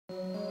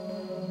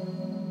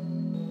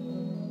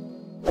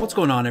What's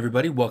going on,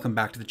 everybody? Welcome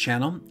back to the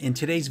channel. In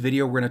today's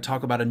video, we're going to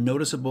talk about a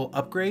noticeable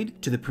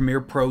upgrade to the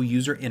Premiere Pro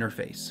user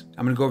interface.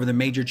 I'm going to go over the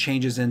major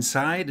changes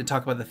inside and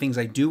talk about the things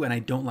I do and I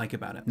don't like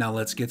about it. Now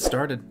let's get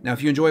started. Now,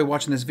 if you enjoy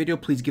watching this video,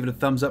 please give it a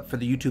thumbs up for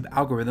the YouTube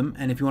algorithm.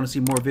 And if you want to see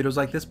more videos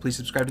like this, please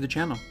subscribe to the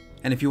channel.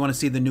 And if you want to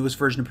see the newest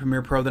version of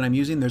Premiere Pro that I'm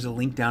using, there's a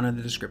link down in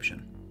the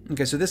description.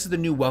 Okay, so this is the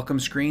new welcome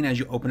screen as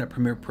you open up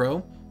Premiere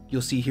Pro.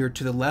 You'll see here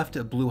to the left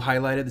a blue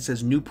highlighted that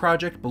says new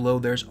project. Below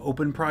there's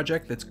open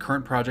project, that's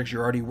current projects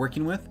you're already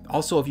working with.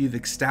 Also, if you've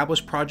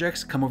established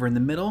projects, come over in the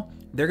middle.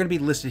 They're going to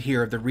be listed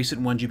here of the recent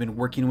ones you've been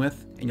working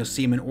with, and you'll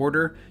see them in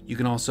order. You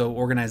can also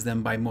organize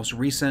them by most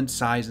recent,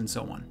 size, and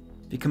so on.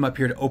 If you come up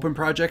here to open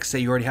projects, say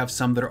you already have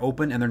some that are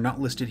open and they're not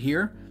listed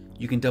here,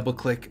 you can double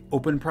click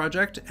open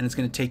project and it's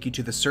going to take you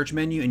to the search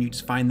menu and you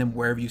just find them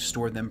wherever you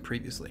stored them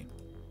previously.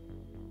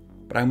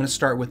 But I'm going to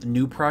start with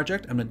new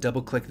project. I'm going to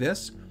double click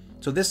this.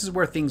 So this is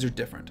where things are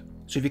different.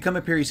 So if you come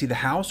up here, you see the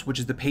house, which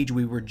is the page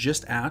we were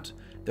just at.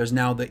 There's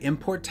now the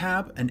import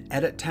tab, an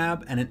edit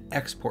tab, and an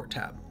export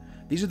tab.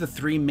 These are the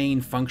three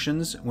main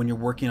functions when you're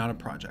working on a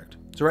project.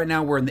 So right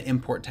now we're in the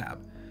import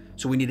tab.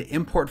 So we need to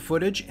import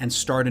footage and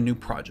start a new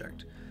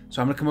project.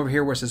 So I'm gonna come over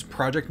here where it says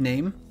project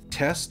name,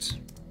 test,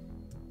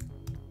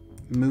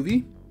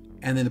 movie,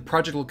 and then the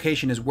project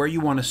location is where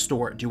you want to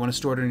store it. Do you want to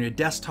store it on your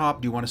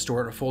desktop? Do you want to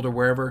store it in a folder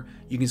wherever?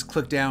 You can just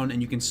click down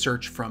and you can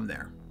search from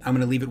there. I'm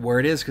going to leave it where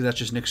it is because that's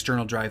just an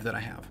external drive that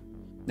I have.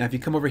 Now, if you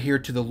come over here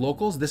to the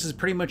locals, this is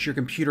pretty much your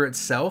computer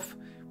itself,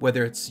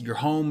 whether it's your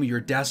home, your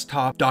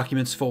desktop,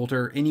 documents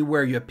folder,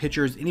 anywhere you have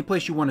pictures, any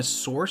place you want to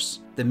source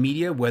the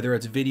media, whether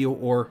it's video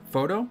or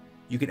photo,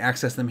 you can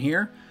access them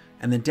here.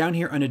 And then down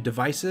here under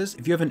devices,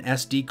 if you have an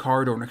SD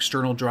card or an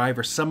external drive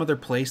or some other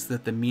place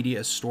that the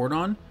media is stored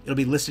on, it'll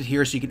be listed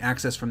here so you can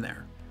access from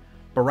there.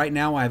 But right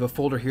now I have a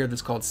folder here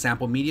that's called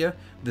sample media.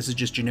 This is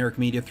just generic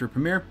media through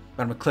Premiere,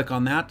 but I'm gonna click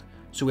on that.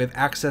 So we have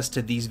access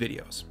to these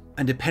videos.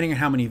 And depending on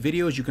how many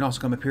videos, you can also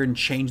come up here and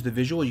change the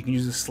visual. You can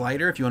use the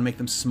slider if you want to make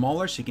them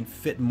smaller so you can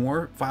fit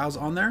more files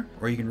on there,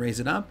 or you can raise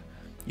it up.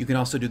 You can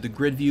also do the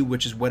grid view,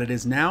 which is what it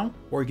is now,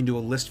 or you can do a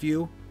list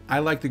view. I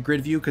like the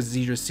grid view because it's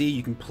easier to see.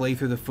 You can play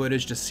through the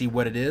footage to see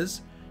what it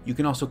is. You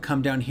can also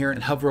come down here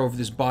and hover over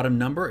this bottom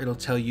number. It'll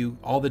tell you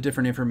all the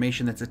different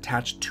information that's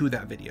attached to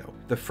that video.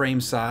 The frame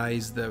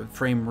size, the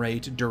frame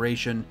rate,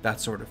 duration,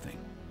 that sort of thing.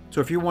 So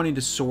if you're wanting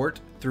to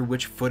sort through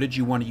which footage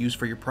you want to use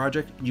for your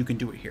project, you can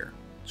do it here.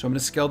 So I'm going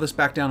to scale this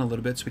back down a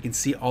little bit so we can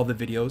see all the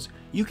videos.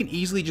 You can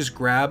easily just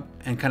grab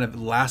and kind of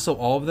lasso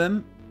all of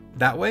them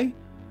that way.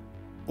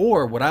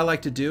 Or what I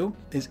like to do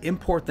is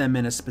import them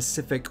in a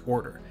specific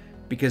order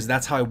because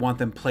that's how I want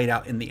them played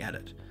out in the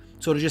edit.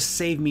 So it'll just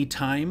save me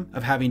time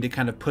of having to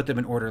kind of put them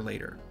in order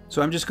later.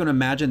 So I'm just going to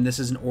imagine this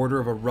is an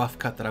order of a rough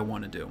cut that I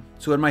want to do.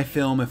 So in my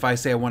film, if I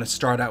say I want to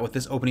start out with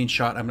this opening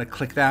shot, I'm going to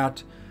click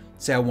that.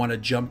 Say I want to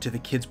jump to the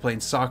kids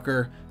playing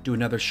soccer, do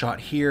another shot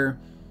here,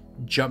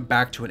 jump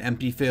back to an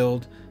empty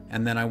field,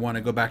 and then I want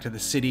to go back to the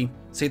city.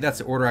 Say that's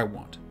the order I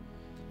want.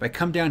 If I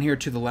come down here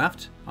to the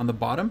left on the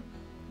bottom,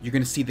 you're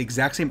going to see the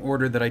exact same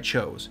order that I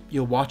chose.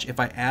 You'll watch if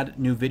I add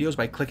new videos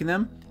by clicking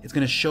them, it's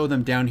going to show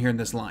them down here in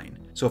this line.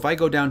 So if I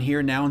go down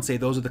here now and say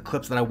those are the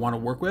clips that I want to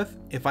work with,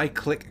 if I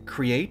click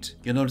create,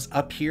 you'll notice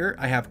up here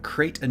I have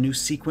create a new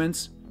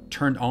sequence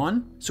turned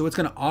on. So it's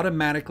going to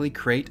automatically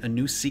create a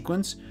new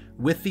sequence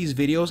with these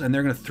videos and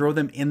they're going to throw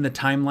them in the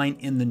timeline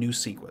in the new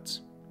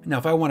sequence. Now,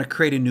 if I want to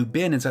create a new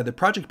bin inside the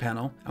project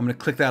panel, I'm going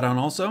to click that on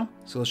also.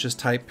 So let's just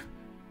type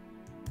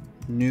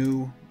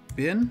new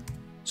bin.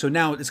 So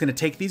now it's going to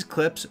take these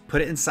clips,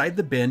 put it inside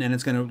the bin, and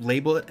it's going to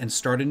label it and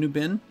start a new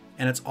bin.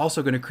 And it's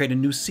also going to create a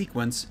new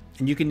sequence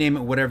and you can name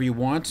it whatever you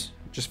want.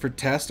 Just for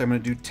test, I'm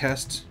going to do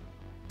test.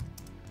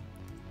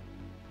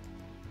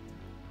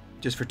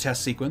 Just for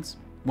test sequence.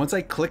 Once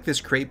I click this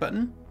create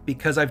button,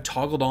 because I've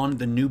toggled on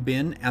the new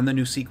bin and the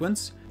new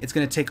sequence, it's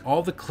going to take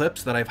all the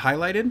clips that I've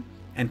highlighted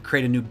and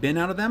create a new bin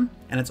out of them.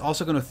 And it's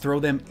also going to throw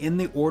them in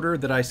the order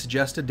that I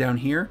suggested down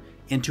here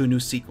into a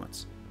new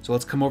sequence. So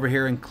let's come over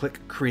here and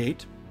click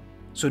create.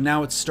 So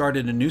now it's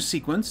started a new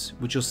sequence,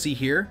 which you'll see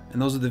here.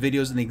 And those are the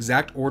videos in the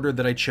exact order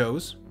that I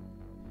chose.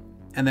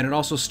 And then it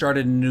also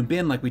started a new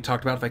bin like we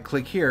talked about. If I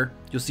click here,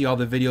 you'll see all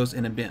the videos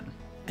in a bin.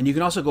 And you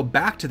can also go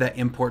back to that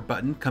import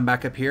button, come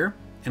back up here,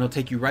 and it'll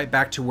take you right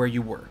back to where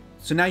you were.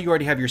 So now you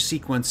already have your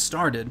sequence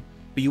started,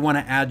 but you want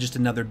to add just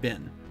another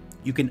bin.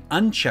 You can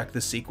uncheck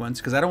the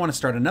sequence because I don't want to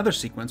start another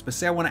sequence, but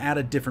say I want to add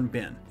a different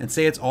bin and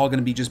say it's all going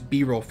to be just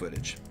B-roll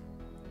footage.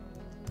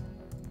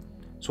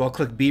 So I'll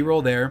click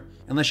B-roll there,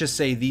 and let's just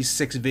say these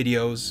 6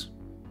 videos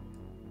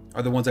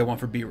are the ones I want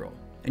for B-roll.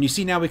 And you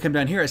see now we come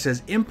down here, it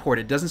says import.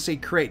 It doesn't say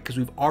create because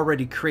we've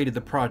already created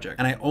the project.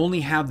 And I only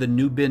have the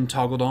new bin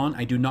toggled on.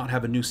 I do not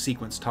have a new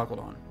sequence toggled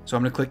on. So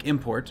I'm going to click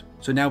import.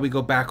 So now we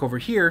go back over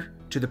here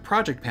to the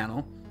project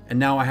panel. And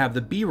now I have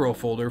the B-roll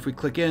folder. If we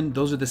click in,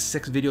 those are the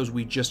 6 videos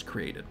we just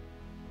created.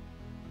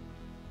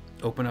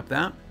 Open up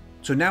that.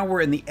 So now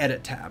we're in the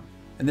edit tab.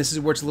 And this is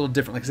where it's a little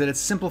different. Like I said, it's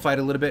simplified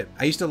a little bit.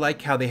 I used to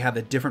like how they had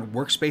the different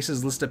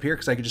workspaces listed up here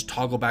because I could just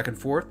toggle back and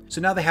forth.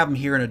 So now they have them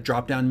here in a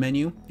drop-down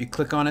menu. You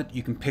click on it,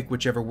 you can pick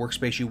whichever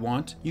workspace you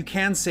want. You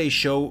can say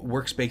show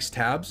workspace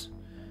tabs,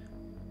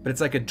 but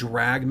it's like a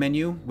drag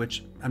menu,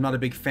 which I'm not a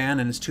big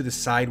fan, and it's to the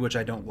side, which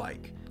I don't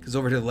like. Because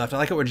over to the left, I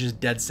like it when it's just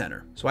dead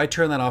center. So I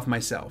turn that off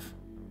myself.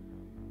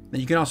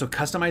 Then you can also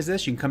customize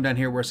this. You can come down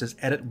here where it says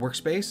edit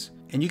workspace,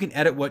 and you can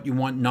edit what you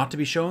want not to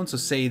be shown. So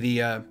say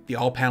the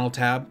all panel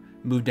tab,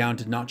 move down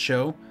to not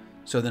show.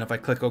 So then if I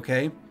click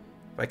OK,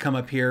 if I come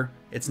up here,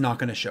 it's not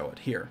going to show it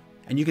here.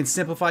 And you can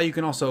simplify. You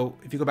can also,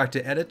 if you go back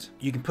to edit,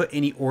 you can put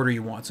any order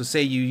you want. So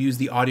say you use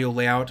the audio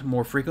layout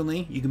more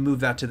frequently, you can move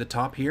that to the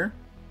top here.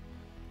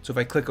 So if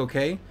I click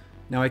OK,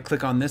 now I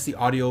click on this, the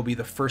audio will be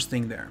the first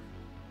thing there.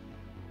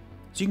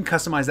 So you can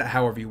customize that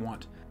however you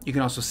want. You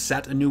can also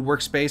set a new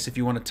workspace if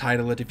you want to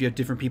title it. If you have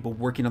different people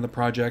working on the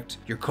project,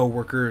 your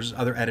co-workers,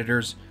 other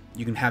editors,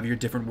 you can have your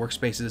different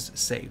workspaces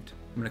saved.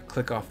 I'm going to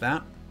click off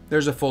that.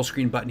 There's a full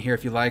screen button here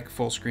if you like,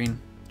 full screen,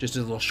 just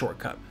as a little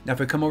shortcut. Now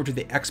if I come over to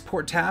the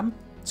export tab,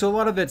 so a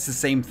lot of it's the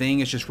same thing,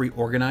 it's just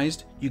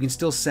reorganized. You can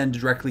still send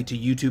directly to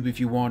YouTube if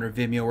you want, or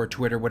Vimeo or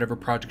Twitter, whatever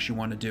projects you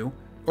want to do.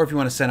 Or if you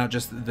want to send out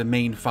just the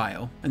main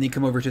file. And then you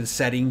come over to the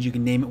settings, you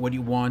can name it what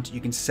you want,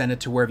 you can send it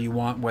to wherever you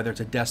want, whether it's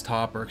a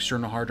desktop or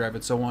external hard drive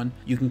and so on.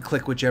 You can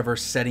click whichever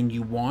setting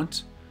you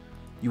want.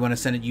 You want to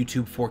send it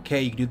YouTube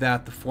 4K, you can do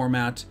that, the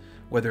format,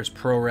 whether it's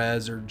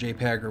ProRes or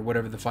JPEG or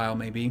whatever the file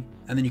may be.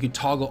 And then you can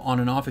toggle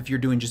on and off. If you're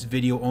doing just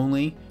video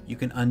only, you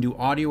can undo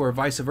audio, or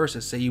vice versa.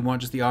 Say you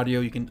want just the audio,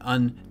 you can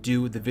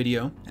undo the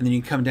video. And then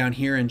you can come down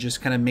here and just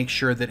kind of make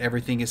sure that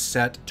everything is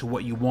set to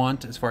what you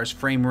want as far as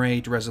frame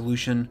rate,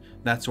 resolution,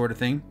 that sort of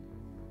thing.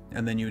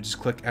 And then you would just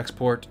click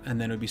export, and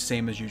then it would be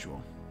same as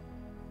usual.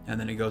 And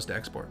then it goes to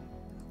export.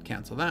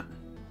 Cancel that.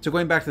 So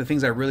going back to the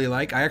things I really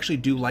like, I actually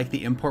do like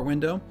the import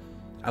window.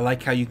 I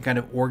like how you can kind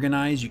of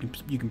organize, you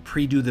can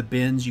pre-do the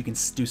bins, you can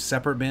do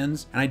separate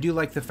bins. And I do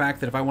like the fact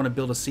that if I want to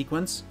build a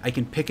sequence, I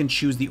can pick and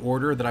choose the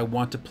order that I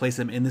want to place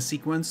them in the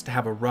sequence to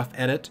have a rough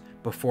edit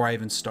before I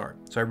even start.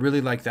 So I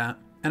really like that.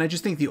 And I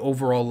just think the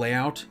overall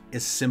layout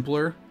is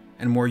simpler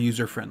and more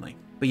user-friendly,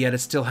 but yet it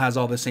still has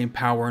all the same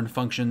power and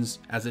functions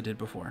as it did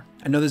before.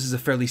 I know this is a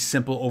fairly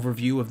simple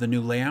overview of the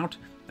new layout.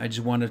 I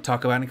just wanted to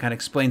talk about it and kind of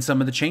explain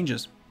some of the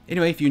changes.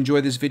 Anyway, if you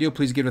enjoyed this video,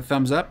 please give it a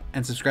thumbs up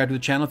and subscribe to the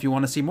channel if you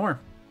want to see more.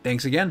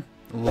 Thanks again.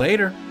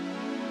 Later.